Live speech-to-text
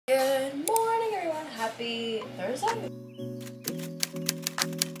Happy Thursday.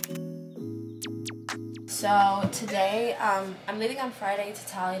 So today, I'm leaving on Friday to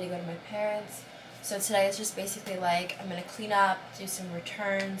Tally to go to my parents. So today is just basically like, I'm going to clean up, do some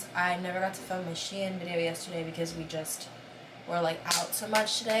returns. I never got to film my Shein video yesterday because we just were like out so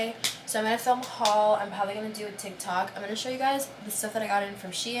much today. So I'm going to film a haul. I'm probably going to do a TikTok. I'm going to show you guys the stuff that I got in from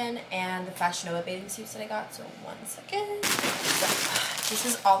Shein and the Fashion Nova bathing suits that I got. So one second. So, this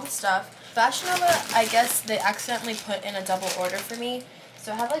is all the stuff. Fashion Nova, I guess they accidentally put in a double order for me.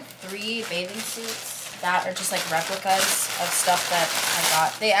 So I have like 3 bathing suits that are just like replicas of stuff that I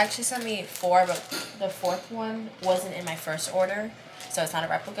got. They actually sent me 4, but the 4th one wasn't in my first order, so it's not a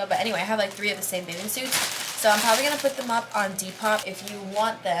replica. But anyway, I have like 3 of the same bathing suits, so I'm probably gonna put them up on Depop. If you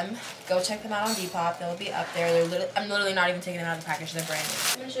want them, go check them out on Depop. They'll be up there. I'm literally not even taking them out of the package. They're brand new.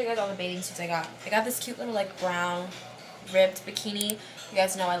 I'm gonna show you guys all the bathing suits I got. I got this cute little like brown ribbed bikini. You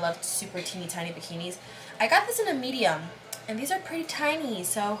guys know I love super teeny tiny bikinis. I got this in a medium. And these are pretty tiny,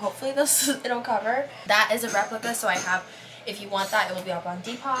 so hopefully it'll cover. That is a replica, so I have, if you want that, it will be up on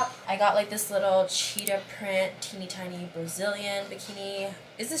Depop. I got like this little cheetah print, teeny tiny Brazilian bikini.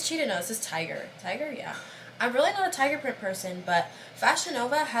 Is this cheetah? No, this is tiger. Tiger? Yeah. I'm really not a tiger print person, but Fashion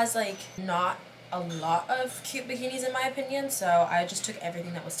Nova has like not a lot of cute bikinis in my opinion, so I just took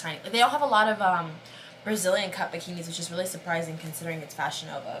everything that was tiny. Like, they don't have a lot of Brazilian cut bikinis, which is really surprising considering it's Fashion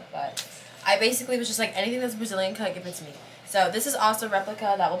Nova, but I basically was just like, anything that's Brazilian cut, give it to me. So this is also a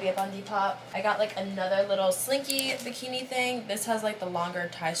replica that will be up on Depop. I got like another little slinky bikini thing. This has like the longer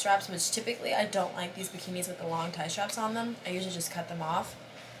tie straps, which typically I don't like these bikinis with the long tie straps on them. I usually just cut them off.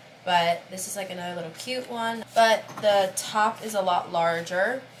 But this is like another little cute one. But the top is a lot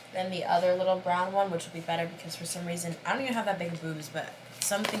larger than the other little brown one, which would be better because for some reason, I don't even have that big of boobs, but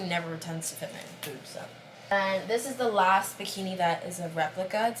something never tends to fit my boobs, so. And this is the last bikini that is a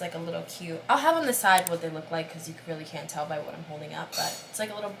replica. It's like a little cute. I'll have on the side what they look like because you really can't tell by what I'm holding up. But it's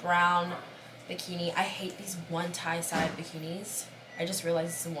like a little brown bikini. I hate these one tie side bikinis. I just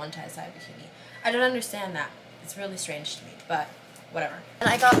realized it's a one tie side bikini. I don't understand that. It's really strange to me, but whatever. And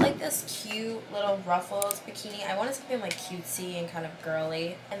I got like this cute little ruffles bikini. I wanted something like cutesy and kind of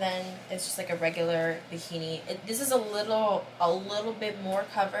girly. And then it's just like a regular bikini. This is a little bit more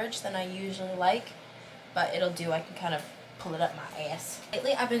coverage than I usually like. But it'll do. I can kind of pull it up my ass.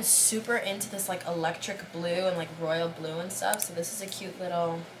 Lately, I've been super into this like electric blue and like royal blue and stuff. So this is a cute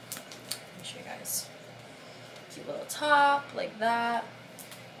little, let me show you guys. Cute little top like that.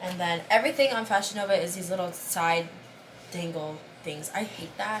 And then everything on Fashion Nova is these little side dangle things. I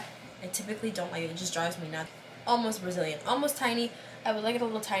hate that. I typically don't like it. It just drives me nuts. Almost Brazilian. Almost tiny. I would like it a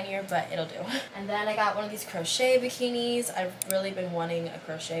little tinier, but it'll do. And then I got one of these crochet bikinis. I've really been wanting a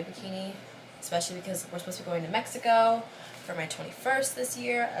crochet bikini, especially because we're supposed to be going to Mexico for my 21st this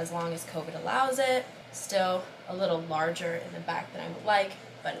year, as long as COVID allows it. Still a little larger in the back than I would like,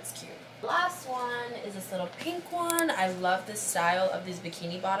 but it's cute. Last one is this little pink one. I love this style of these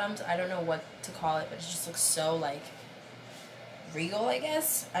bikini bottoms. I don't know what to call it, but it just looks so like regal, I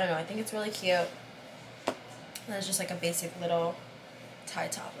guess. I don't know, I think it's really cute. And it's just like a basic little tie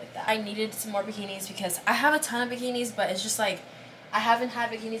top like that. I needed some more bikinis because I have a ton of bikinis, but it's just like, I haven't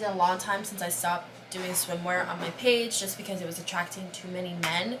had bikinis in a long time since I stopped doing swimwear on my page just because it was attracting too many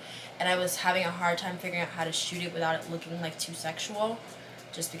men and I was having a hard time figuring out how to shoot it without it looking like too sexual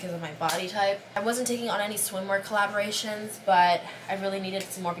just because of my body type. I wasn't taking on any swimwear collaborations, but I really needed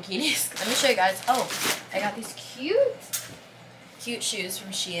some more bikinis. Let me show you guys. Oh, I got these cute shoes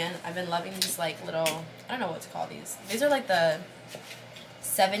from Shein. I've been loving these like little, I don't know what to call these. These are like the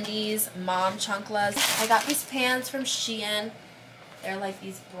 70s mom chanclas. I got these pants from Shein. They're like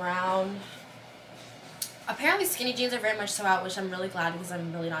these brown, apparently skinny jeans are very much so out, which I'm really glad because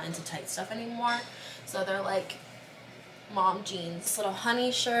I'm really not into tight stuff anymore. So they're like mom jeans. This little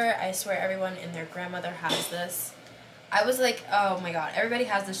honey shirt, I swear everyone and their grandmother has this. I was like, oh my god, everybody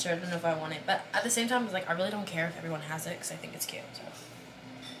has this shirt, I don't know if I want it. But at the same time, I was like, I really don't care if everyone has it because I think it's cute. So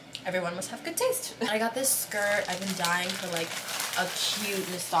everyone must have good taste. And I got this skirt. I've been dying for like a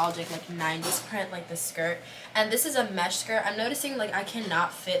cute, nostalgic, like 90s print, like this skirt. And this is a mesh skirt. I'm noticing like I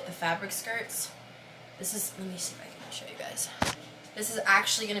cannot fit the fabric skirts. This is, let me see if I can show you guys. This is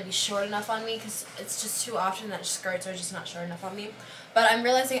actually going to be short enough on me because it's just too often that skirts are just not short enough on me. But I'm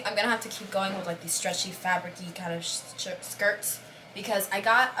realizing I'm going to have to keep going with like these stretchy, fabric-y kind of skirts because I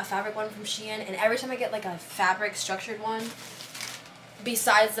got a fabric one from Shein, and every time I get like a fabric structured one,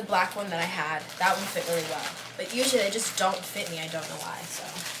 besides the black one that I had, that one fit really well. But usually they just don't fit me. I don't know why. So,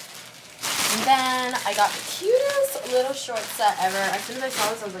 and then I got the cutest little short set ever. As soon as I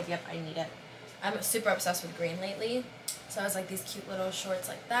saw this, I was like, yep, I need it. I'm super obsessed with green lately. So it has like these cute little shorts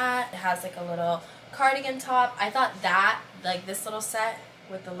like that. It has like a little cardigan top. I thought that, like this little set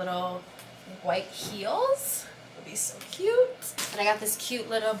with the little white heels would be so cute. And I got this cute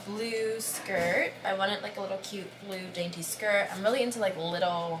little blue skirt. I wanted like a little cute blue dainty skirt. I'm really into like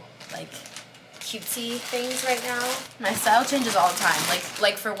little like cutesy things right now. My style changes all the time.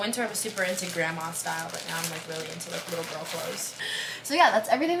 Like for winter I was super into grandma style, but now I'm like really into like little girl clothes. So yeah, that's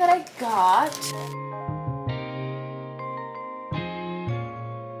everything that I got.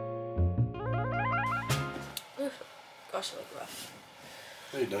 Gosh, I look rough.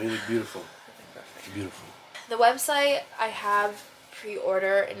 No, you don't. You look beautiful. Beautiful. The website I have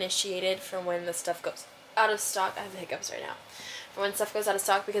pre-order initiated for when the stuff goes out of stock. I have the hiccups right now. For when stuff goes out of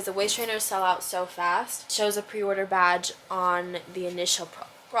stock because the waist trainers sell out so fast. It shows a pre-order badge on the initial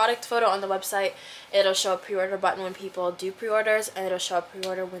product photo on the website. It'll show a pre-order button when people do pre-orders, and it'll show a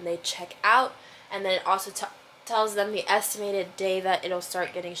pre-order when they check out, and then it also tells them the estimated day that it'll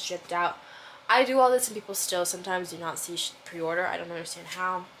start getting shipped out. I do all this and people still sometimes do not see pre-order. I don't understand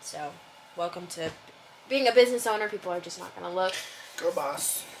how. So welcome to being a business owner. People are just not going to look. Go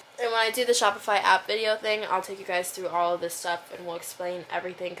boss. And when I do the Shopify app video thing, I'll take you guys through all of this stuff and we'll explain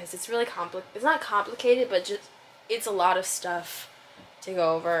everything because it's really it's not complicated, but just it's a lot of stuff to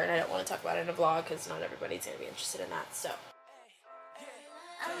go over, and I don't want to talk about it in a vlog because not everybody's going to be interested in that. So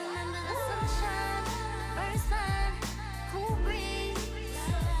I remember the sunshine, first time, cool breeze.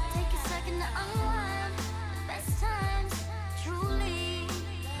 Take a second to unwind, the best times, truly.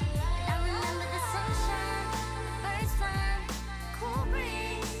 And I remember the sunshine, first time, cool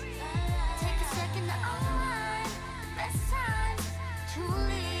breeze. Take a second to unwind, the best times,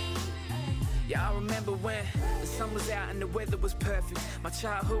 truly. Yeah, I remember when the sun was out and the weather was perfect. My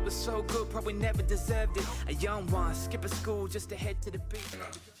childhood was so good, probably never deserved it. A young one, skipping school just to head to the beach.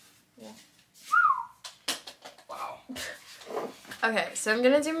 yeah. Wow. Okay, so I'm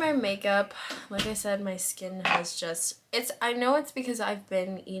gonna do my makeup. Like I said, my skin has just, I know it's because I've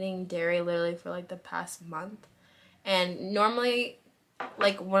been eating dairy literally for like the past month. And normally,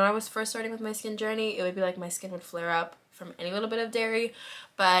 like when I was first starting with my skin journey, it would be like my skin would flare up from any little bit of dairy.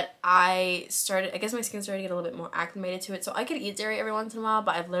 But I guess my skin started to get a little bit more acclimated to it. So I could eat dairy every once in a while,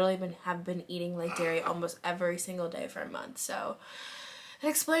 but I've literally have been eating like dairy almost every single day for a month. So it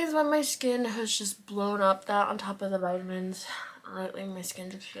explains why my skin has just blown up. That on top of the vitamins. Lately my skin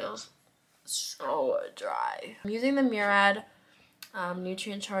just feels so dry. I'm using the Murad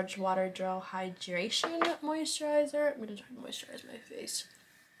Nutrient Charged Water Gel Hydration Moisturizer. I'm going to try to moisturize my face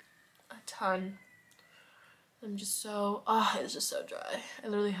a ton. I'm just so, it's just so dry. I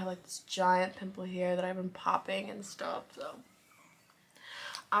literally have like this giant pimple here that I've been popping and stuff, so.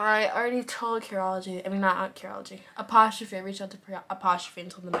 I already told Curology, I mean not Curology, Apostrophe. I reached out to Apostrophe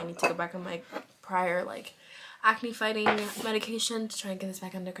and told them I need to go back on my prior like acne fighting medication to try and get this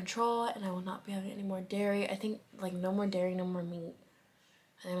back under control, and I will not be having any more dairy. I think like no more dairy, no more meat.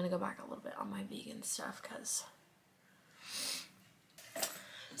 And I'm gonna go back a little bit on my vegan stuff because.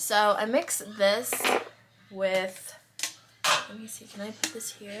 So I mix this with, let me see, can I put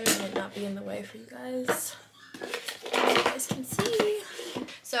this here and it not be in the way for you guys? So you guys can see.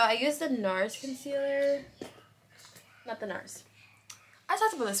 So I use the NARS concealer, not the NARS. I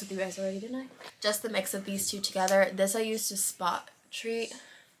talked about this with you guys already, didn't I? Just the mix of these two together. This I used to spot treat.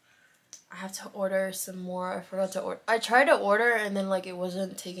 I have to order some more. I forgot to order. I tried to order and then like it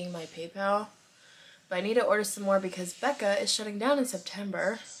wasn't taking my PayPal. But I need to order some more because Becca is shutting down in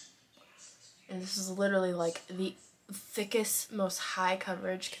September. And this is literally like the thickest, most high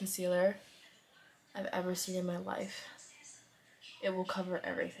coverage concealer I've ever seen in my life. It will cover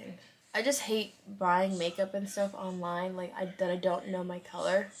everything. I just hate buying makeup and stuff online like that I don't know my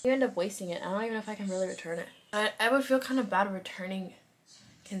color. You end up wasting it. I don't even know if I can really return it. I would feel kind of bad returning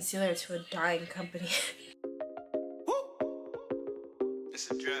concealer to a dying company. It's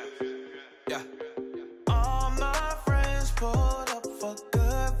a draft. Yeah. All my friends pulled up for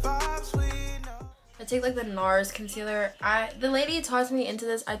good vibes, we know. I take like the NARS concealer. The lady tossed me into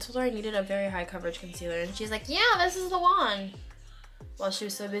this. I told her I needed a very high coverage concealer and she's like, yeah, this is the one. While she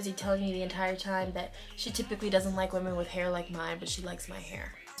was so busy telling me the entire time that she typically doesn't like women with hair like mine, but she likes my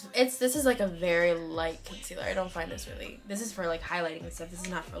hair. This is like a very light concealer. I don't find this really, this is for like highlighting and stuff. This is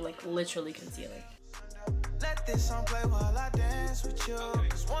not for like literally concealing. Let this song play while I dance with you.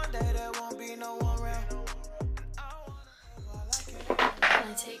 'Cause one day there won't be no one around.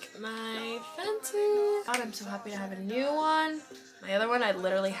 I take my Fenty. God, I'm so happy to have a new one. My other one I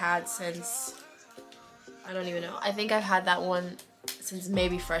literally had since, I don't even know. I think I've had that one since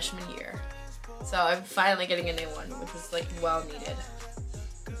maybe freshman year. So I'm finally getting a new one, which was like well needed.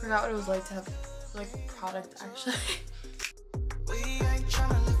 I forgot what it was like to have like product actually. We ain't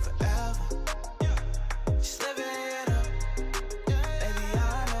tryna live forever. Just live it up. Baby, I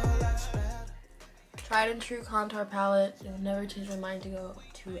know life's better. Tried and true contour palette. I've never changed my mind to go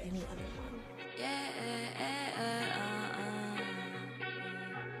to any other one.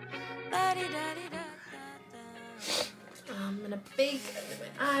 I'm gonna bake under my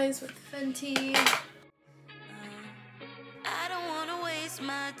eyes with Fenty. I don't wanna waste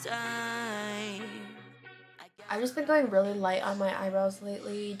my time. I've just been going really light on my eyebrows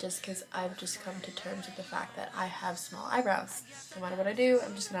lately just because I've just come to terms with the fact that I have small eyebrows. No matter what I do,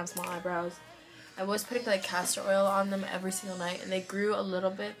 I'm just gonna have small eyebrows. I was putting like castor oil on them every single night and they grew a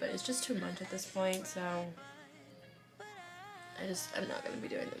little bit, but it's just too much at this point, so I'm not gonna be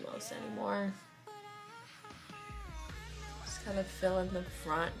doing the most anymore. Just kind of fill in the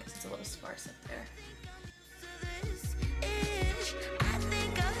front because it's a little sparse up there. I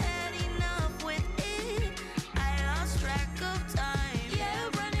think I've had enough with it. I lost track of time. Yeah,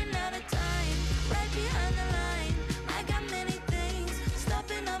 running out of time. Right behind the line. I got many things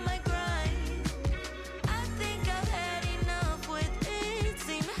stopping on my grind. I think I've had enough with it.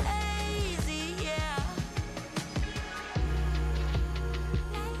 Seem hazy, yeah.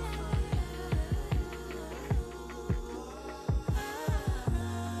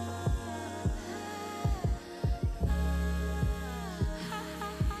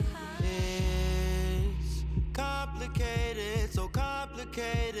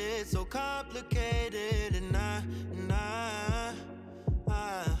 It's so complicated, and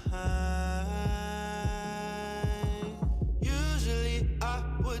usually I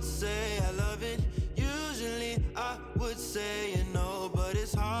would say I love it. Usually I would say you know, but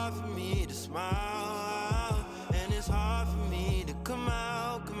it's hard for me to smile, and it's hard for me to come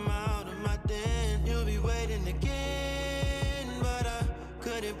out of my den. You'll be waiting again, but I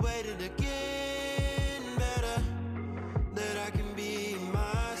couldn't wait it again. Better that I can be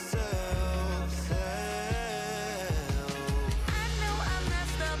myself. I know I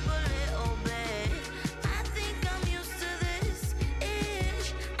messed up a little bit. I think I'm used to this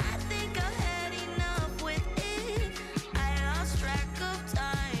ish. I think I've had enough with it. I lost track of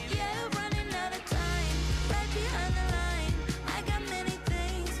time. Yeah, running out of time. Right behind the line. I got many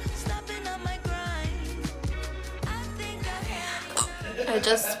things stopping on my grind. I think I've had enough. I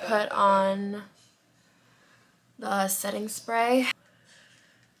just put on the setting spray.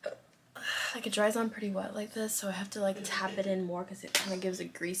 Like it dries on pretty wet like this, so I have to like tap it in more because it kind of gives a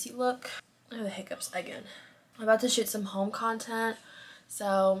greasy look. Oh, the hiccups again. I'm about to shoot some home content,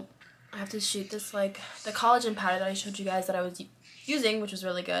 so I have to shoot this like the collagen powder that I showed you guys that I was using, which was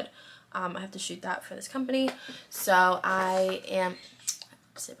really good. I have to shoot that for this company, so I am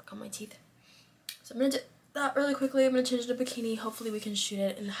sick on my teeth. So I'm gonna do that really quickly. I'm gonna change it to bikini. Hopefully we can shoot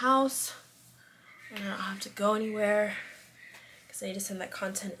it in the house and I don't have to go anywhere because I need to send that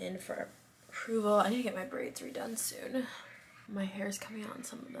content in for approval. I need to get my braids redone soon. My hair is coming out on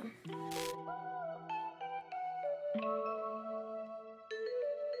some of them.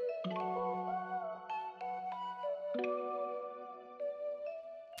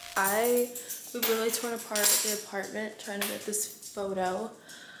 We've really torn apart the apartment trying to get this photo.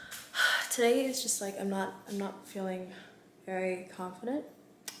 Today is just like I'm not feeling very confident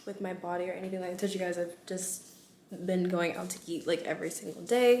with my body or anything. Like I told you guys, I've just been going out to eat like every single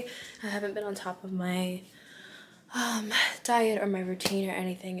day. I haven't been on top of my diet or my routine or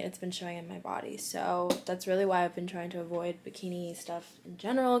anything. It's been showing in my body, so that's really why I've been trying to avoid bikini stuff in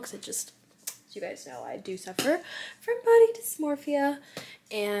general, because it just, as you guys know, I do suffer from body dysmorphia,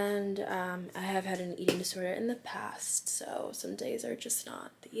 and I have had an eating disorder in the past, so some days are just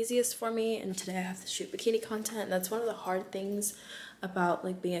not the easiest for me, and today I have to shoot bikini content, and that's one of the hard things about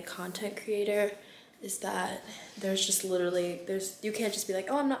like being a content creator, is that there's just literally, you can't just be like,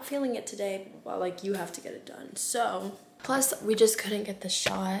 oh, I'm not feeling it today, well, like you have to get it done. So plus we just couldn't get the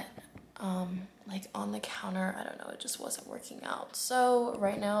shot like on the counter. I don't know, it just wasn't working out. So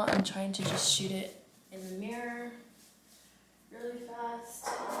right now I'm trying to just shoot it in the mirror really fast.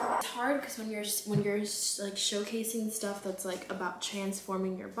 It's hard because when you're like showcasing stuff that's like about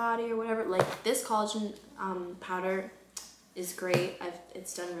transforming your body or whatever, like this collagen powder is great.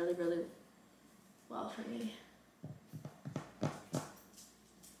 It's done really well for me. Oh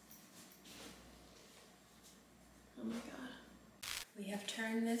my god. We have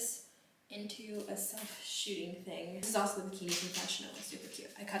turned this into a self-shooting thing. This is also the bikini confessional. It's super cute.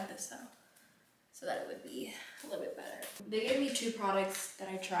 I cut this though, so that it would be a little bit better. They gave me 2 products that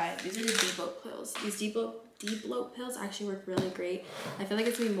I tried. These are the debloat pills. These debloat pills actually work really great. I feel like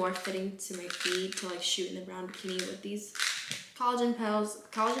it's gonna be more fitting to my feed to like shoot in the brown bikini with these Collagen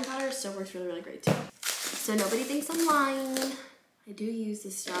powder still works really, really great too. So nobody thinks I'm lying. I do use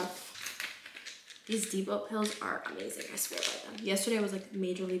this stuff. These depot pills are amazing, I swear by them. Yesterday I was like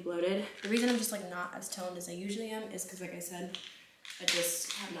majorly bloated. The reason I'm just like not as toned as I usually am is because, like I said, I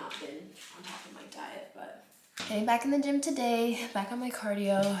just have not been on top of my diet. But getting back in the gym today, back on my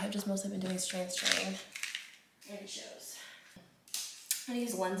cardio. I've just mostly been doing strength training. And it shows. I'm gonna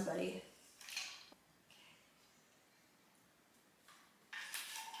use Lens Buddy.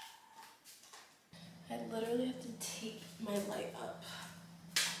 I literally have to tape my light up.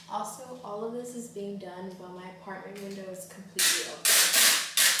 Also, all of this is being done while my apartment window is completely open.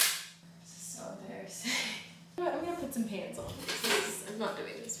 This is so embarrassing. I'm gonna put some pants on. I'm not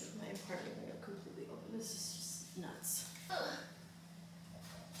doing this with my apartment window completely open. This is just nuts. Ugh.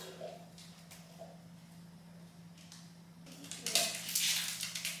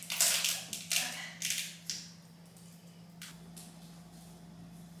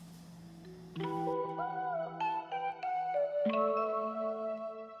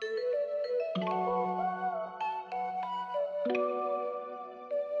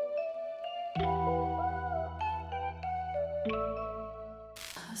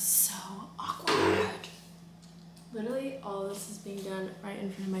 So awkward. Literally all this is being done right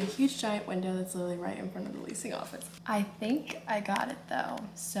in front of my huge giant window that's literally right in front of the leasing office. I think I got it though,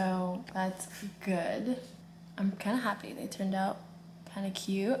 so that's good. I'm kind of happy they turned out kind of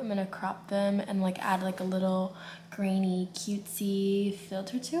cute. I'm gonna crop them and like add like a little grainy cutesy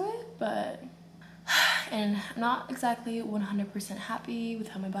filter to it, but and I'm not exactly 100% happy with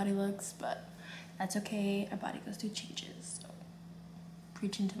how my body looks, but that's okay. Our body goes through changes. So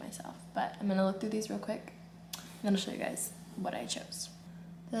preaching to myself, but I'm gonna look through these real quick and then I'll show you guys what I chose.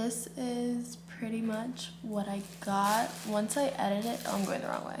 This is pretty much what I got. Once I edit it, oh, I'm going the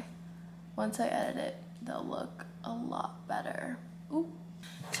wrong way. Once I edit it, they'll look a lot better. Ooh,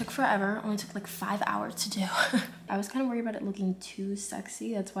 took forever, only took like 5 hours to do. I was kind of worried about it looking too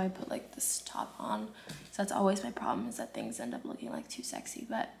sexy. That's why I put like this top on. So that's always my problem, is that things end up looking like too sexy,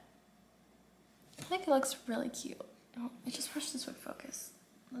 but I think it looks really cute. Oh, I just wish this would focus.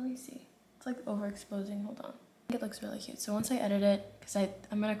 Let me see. It's like overexposing. Hold on. I think it looks really cute. So once I edit it, because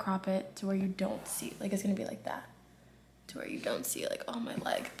I'm going to crop it to where you don't see. Like it's going to be like that. To where you don't see like all my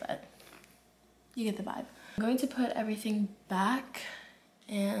leg. But you get the vibe. I'm going to put everything back.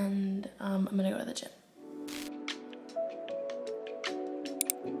 And I'm going to go to the gym.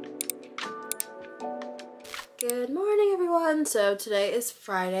 Good morning, everyone. So today is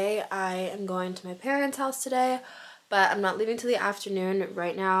Friday. I am going to my parents' house today. But I'm not leaving till the afternoon.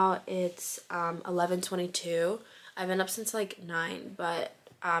 Right now it's 11:22. I've been up since like 9, but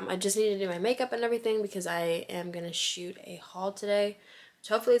I just need to do my makeup and everything because I am gonna shoot a haul today, which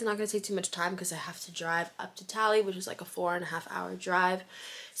hopefully is not gonna take too much time because I have to drive up to Tally, which is like a 4.5 hour drive.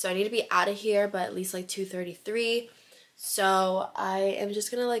 So I need to be out of here by at least like 2:33. So I am just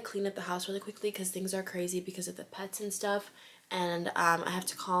gonna like clean up the house really quickly because things are crazy because of the pets and stuff. And I have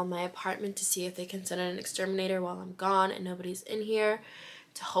to call my apartment to see if they can send in an exterminator while I'm gone and nobody's in here.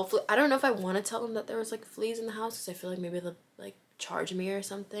 To hopefully, I don't know if I want to tell them that there was like fleas in the house because I feel like maybe they'll like charge me or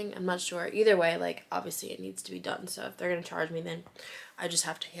something. I'm not sure. Either way, like obviously it needs to be done. So if they're gonna charge me, then I just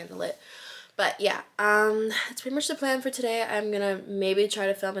have to handle it. But yeah, that's pretty much the plan for today. I'm gonna maybe try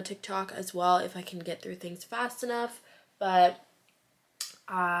to film a TikTok as well if I can get through things fast enough. But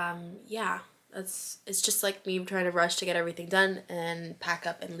yeah. It's just like me trying to rush to get everything done and pack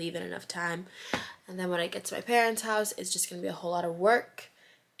up and leave in enough time. And then when I get to my parents' house, it's just going to be a whole lot of work.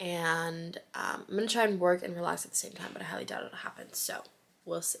 And I'm going to try and work and relax at the same time, but I highly doubt it'll happen. So,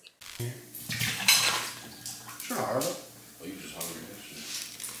 we'll see. Sure, Harlow. Oh, you just hungry.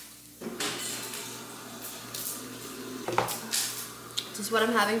 This is what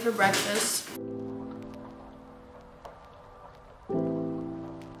I'm having for breakfast.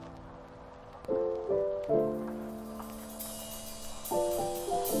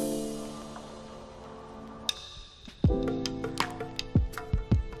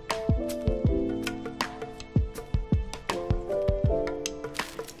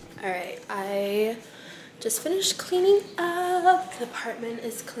 I just finished cleaning up. The apartment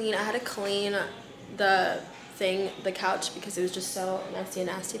is clean. I had to clean the couch because it was just so messy and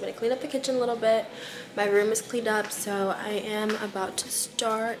nasty, but I cleaned up the kitchen a little bit. My room is cleaned up, so I am about to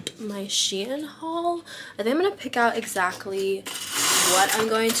start my Shein haul. I think I'm gonna pick out exactly what I'm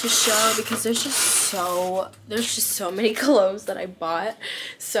going to show because there's just so many clothes that I bought.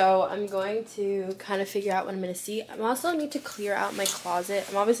 So I'm going to kind of figure out what I'm gonna see. I also need to clear out my closet.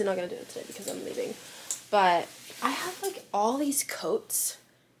 I'm obviously not gonna do it today because I'm leaving, but I have like all these coats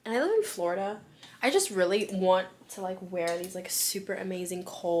and I live in Florida. I just really want to like wear these like super amazing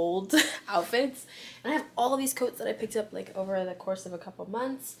cold outfits, and I have all of these coats that I picked up like over the course of a couple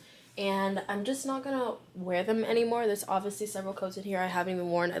months, and I'm just not gonna wear them anymore. There's obviously several coats in here I haven't even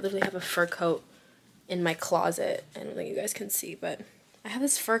worn. I literally have a fur coat in my closet. I don't think you guys can see, but I have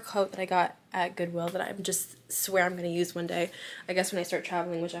this fur coat that I got at Goodwill that I just swear I'm gonna use one day, I guess when I start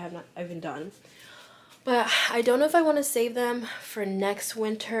traveling, which I have not even done. But I don't know if I want to save them for next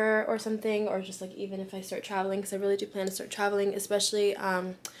winter or something, or just like even if I start traveling, because I really do plan to start traveling, especially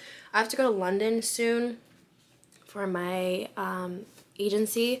I have to go to London soon for my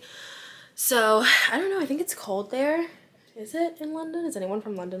agency. So I don't know, I think it's cold there. Is it in London? Is anyone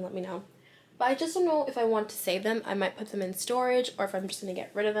from London? Let me know. But I just don't know if I want to save them. I might put them in storage, or if I'm just going to get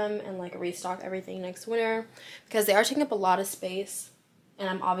rid of them and like restock everything next winter, because they are taking up a lot of space. And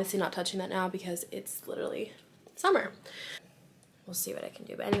I'm obviously not touching that now because it's literally summer. We'll see what I can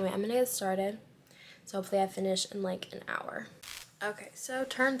do. But anyway, I'm gonna get started. So hopefully I finish in like an hour. Okay, so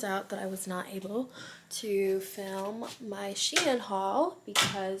turns out that I was not able to film my Shein haul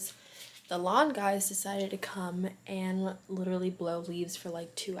because the lawn guys decided to come and literally blow leaves for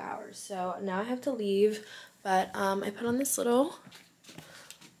like 2 hours. So now I have to leave, but I put on this little,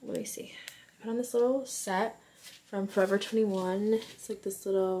 let me see. I put on this little set from Forever 21. It's like this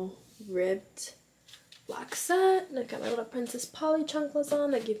little ribbed black set. And I've got my little Princess Polly chunklets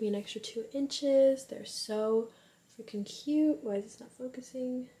on that give me an extra 2 inches. They're so freaking cute. Why is this not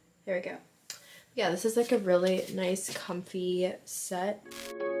focusing? There we go. Yeah, this is like a really nice, comfy set.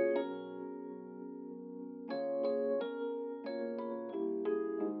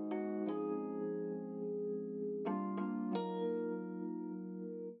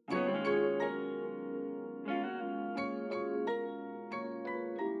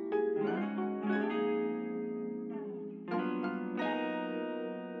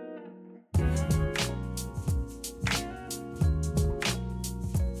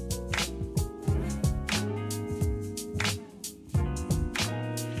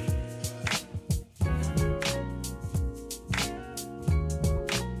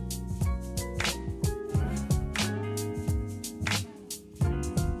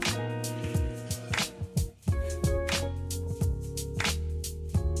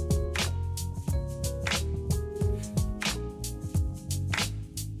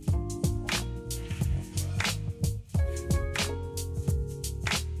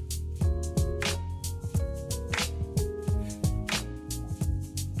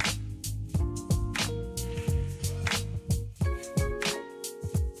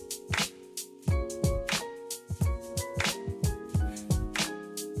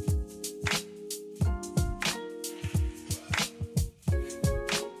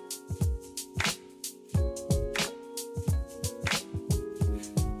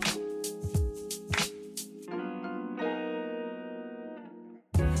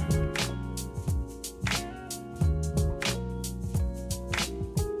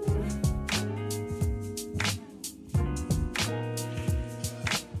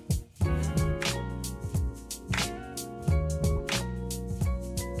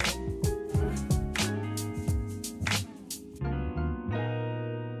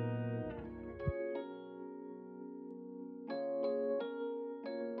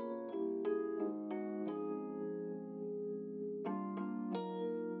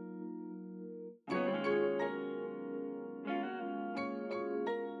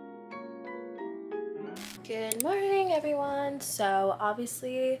 Good morning, everyone. So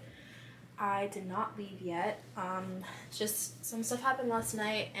obviously I did not leave yet. Just some stuff happened last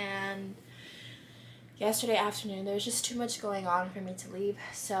night and yesterday afternoon. There was just too much going on for me to leave,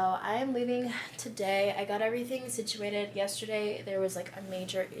 so I am leaving today. I got everything situated. Yesterday there was like a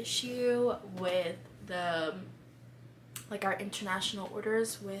major issue with the our international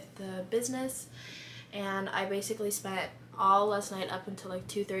orders with the business, and I basically spent all last night up until like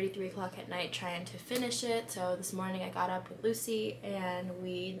 2:30, 3 o'clock at night trying to finish it. So this morning I got up with Lucy and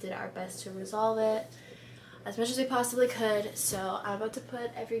we did our best to resolve it as much as we possibly could. So I'm about to put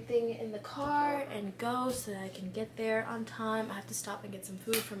everything in the car and go so that I can get there on time. I have to stop and get some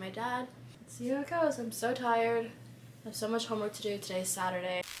food for my dad. Let's see how it goes. I'm so tired. I have so much homework to do. Today's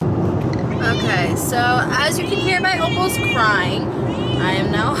Saturday. Okay, so as you can hear by Opal's crying, I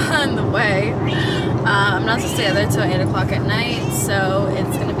am now on the way. I'm not supposed to stay there until 8 o'clock at night, so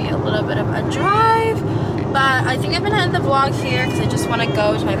it's going to be a little bit of a drive. But I think I'm going to end the vlog here because I just want to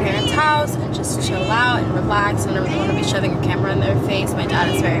go to my parents' house and just chill out and relax. I don't really want to be shoving a camera in their face. My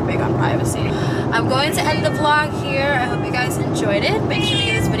dad is very big on privacy. I'm going to end the vlog here. I hope you guys enjoyed it. Make sure to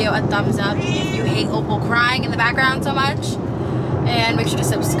give this video a thumbs up if you hate Opal crying in the background so much. And make sure to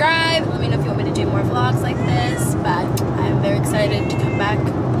subscribe. Let me know if you want me to do more vlogs like this. But I'm very excited to come back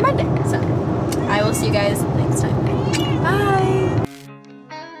Monday. So I will see you guys next time. Bye.